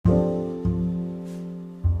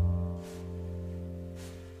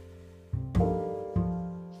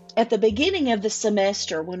At the beginning of the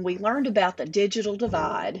semester, when we learned about the digital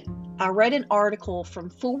divide, I read an article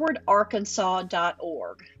from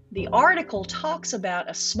forwardarkansas.org. The article talks about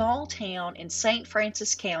a small town in St.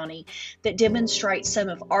 Francis County that demonstrates some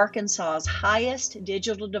of Arkansas's highest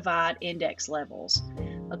digital divide index levels.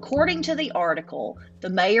 According to the article,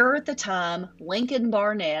 the mayor at the time, Lincoln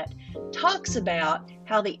Barnett, talks about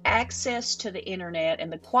how the access to the internet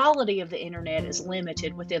and the quality of the internet is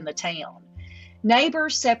limited within the town.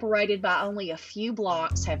 Neighbors separated by only a few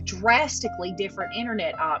blocks have drastically different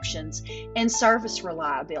internet options and service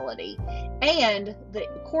reliability. And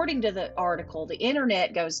according to the article, the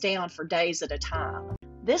internet goes down for days at a time.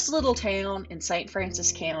 This little town in St.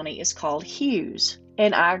 Francis County is called Hughes,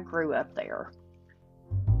 and I grew up there.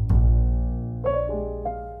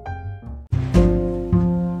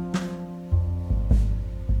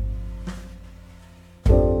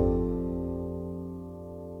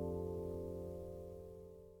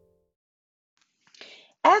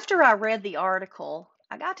 After I read the article,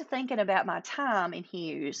 I got to thinking about my time in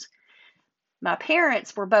Hughes. My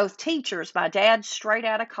parents were both teachers. My dad straight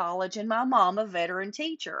out of college and my mom a veteran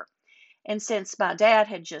teacher. And since my dad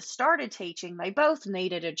had just started teaching, they both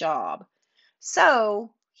needed a job.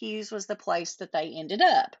 So Hughes was the place that they ended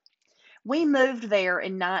up. We moved there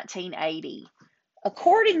in 1980.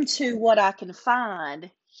 According to what I can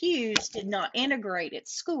find, Hughes did not integrate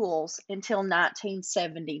its schools until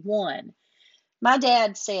 1971. My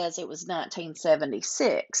dad says it was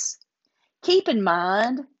 1976. Keep in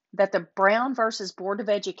mind that the Brown versus Board of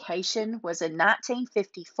Education was in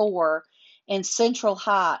 1954 and Central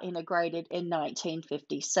High integrated in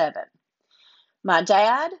 1957. My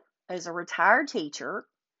dad is a retired teacher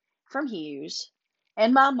from Hughes,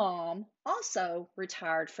 and my mom also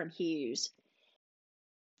retired from Hughes.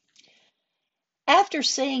 After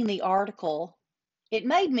seeing the article, it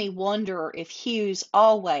made me wonder if Hughes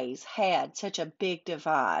always had such a big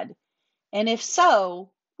divide, and if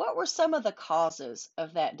so, what were some of the causes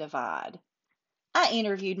of that divide? I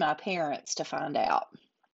interviewed my parents to find out.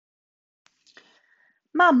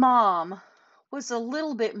 My mom was a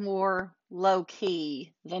little bit more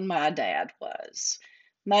low-key than my dad was.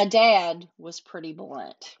 My dad was pretty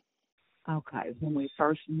blunt. Okay, when we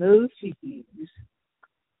first moved to Hughes,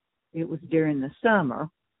 it was during the summer.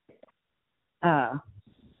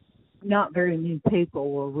 Not very many people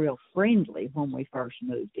were real friendly when we first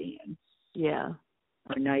moved in. Yeah.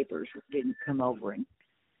 Our neighbors didn't come over and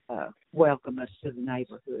welcome us to the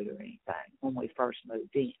neighborhood or anything when we first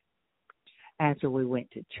moved in. After we went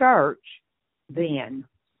to church, then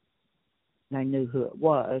they knew who it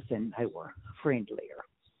was and they were friendlier.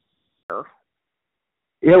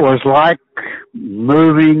 It was like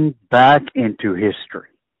moving back into history.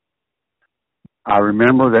 I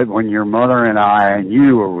remember that when your mother and I and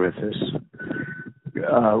you were with us,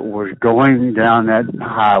 was going down that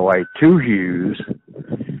highway to Hughes,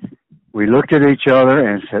 we looked at each other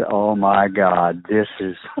and said, "Oh my God, this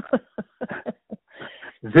is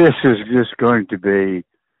just going to be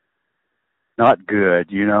not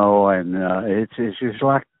good," you know. And it's just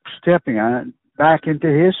like stepping back into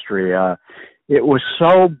history. It was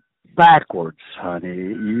so backwards,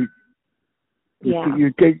 honey.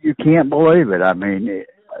 You can't believe it. I mean,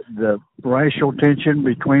 the racial tension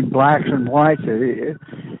between blacks and whites,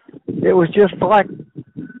 it was just like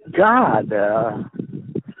God.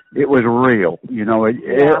 It was real. You know,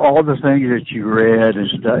 all the things that you read and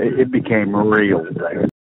stuff, it became real there.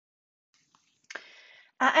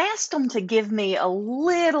 I asked them to give me a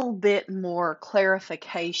little bit more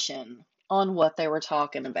clarification on what they were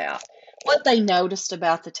talking about, what they noticed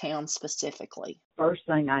about the town specifically. First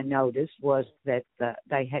thing I noticed was that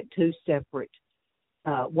they had two separate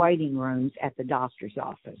waiting rooms at the doctor's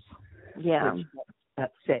office. Yeah. Which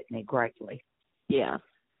upset me greatly. Yeah.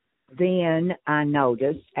 Then I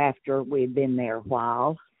noticed, after we had been there a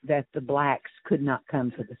while, that the blacks could not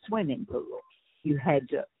come to the swimming pool. You had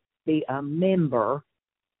to be a member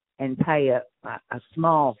and pay a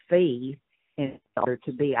small fee in order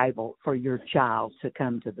to be able for your child to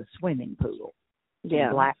come to the swimming pool. Yeah.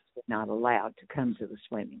 And blacks were not allowed to come to the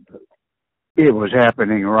swimming pool. It was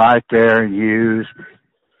happening right there in Hughes,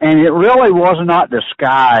 and it really was not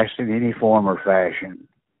disguised in any form or fashion.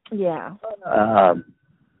 Yeah.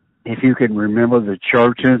 If you can remember the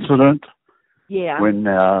church incident, Yeah. when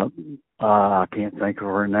I can't think of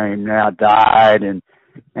her name now, died, and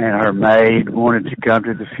her maid wanted to come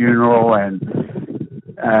to the funeral, and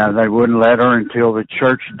they wouldn't let her until the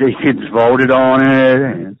church deacons voted on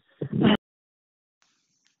it.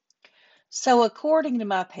 So according to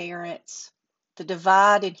my parents, the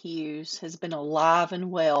divide in Hughes has been alive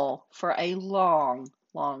and well for a long,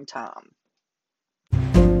 long time.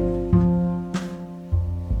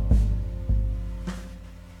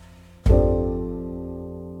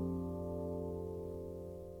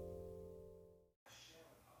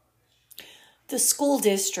 The school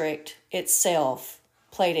district itself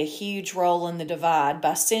played a huge role in the divide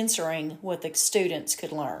by censoring what the students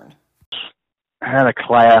could learn. I had a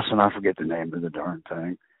class, and I forget the name of the darn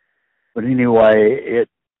thing. But anyway,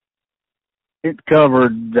 it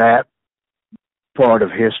covered that part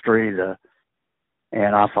of history.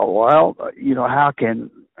 And I thought, well, how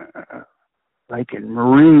can they can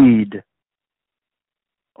read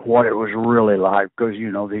what it was really like? Because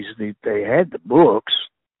they had the books.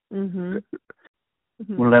 Mm-hmm.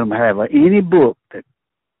 We'll let them have any book that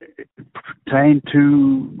pertained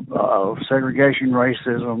to segregation,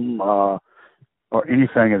 racism, or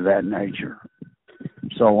anything of that nature.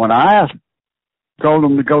 So when I told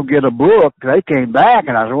them to go get a book, they came back,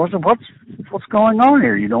 and I said, what's going on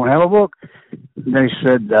here? You don't have a book? And they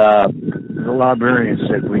said, the librarian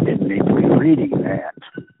said we didn't need to be reading that.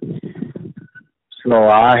 So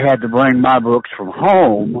I had to bring my books from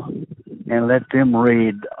home and let them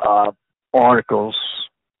read articles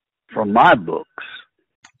from my books.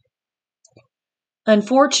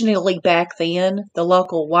 Unfortunately, back then, the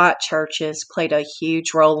local white churches played a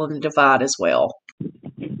huge role in the divide as well.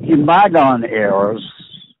 In bygone eras,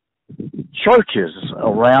 churches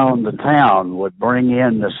around the town would bring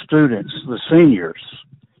in the students, the seniors,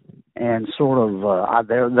 and sort of,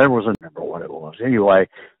 there was, I don't remember what it was. Anyway,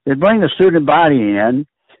 they'd bring the student body in,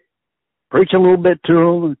 preach a little bit to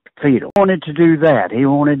them, and feed them. He wanted to do that. He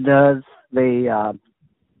wanted the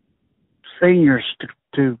seniors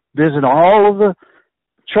to visit all of the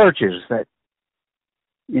churches that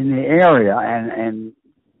in the area and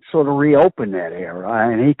sort of reopen that area.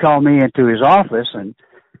 And he called me into his office and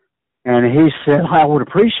he said, I would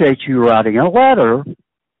appreciate you writing a letter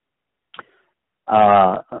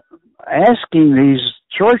asking these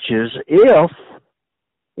churches if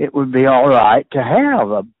it would be all right to have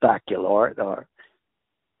a baccalaureate.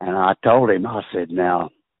 And I told him, I said, now,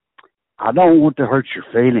 I don't want to hurt your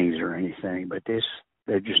feelings or anything, but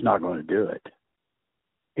they're just not going to do it.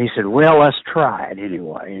 He said, well, let's try it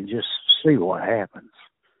anyway and just see what happens.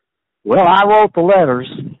 Well, I wrote the letters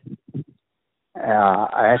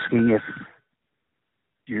asking if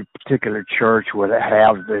your particular church would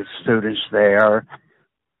have the students there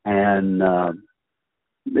and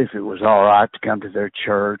if it was all right to come to their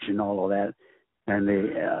church and all of that. And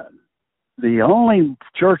the only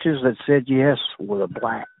churches that said yes were the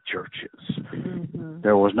black churches. Mm-hmm.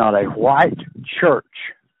 There was not a white church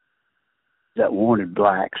that wanted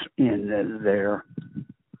blacks in their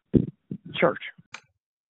church.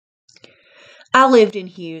 I lived in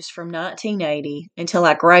Hughes from 1980 until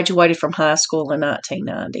I graduated from high school in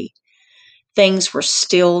 1990. Things were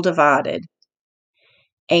still divided.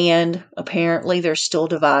 And apparently they're still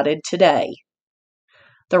divided today.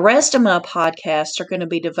 The rest of my podcasts are going to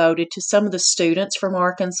be devoted to some of the students from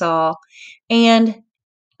Arkansas and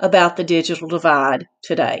about the digital divide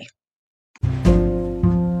today.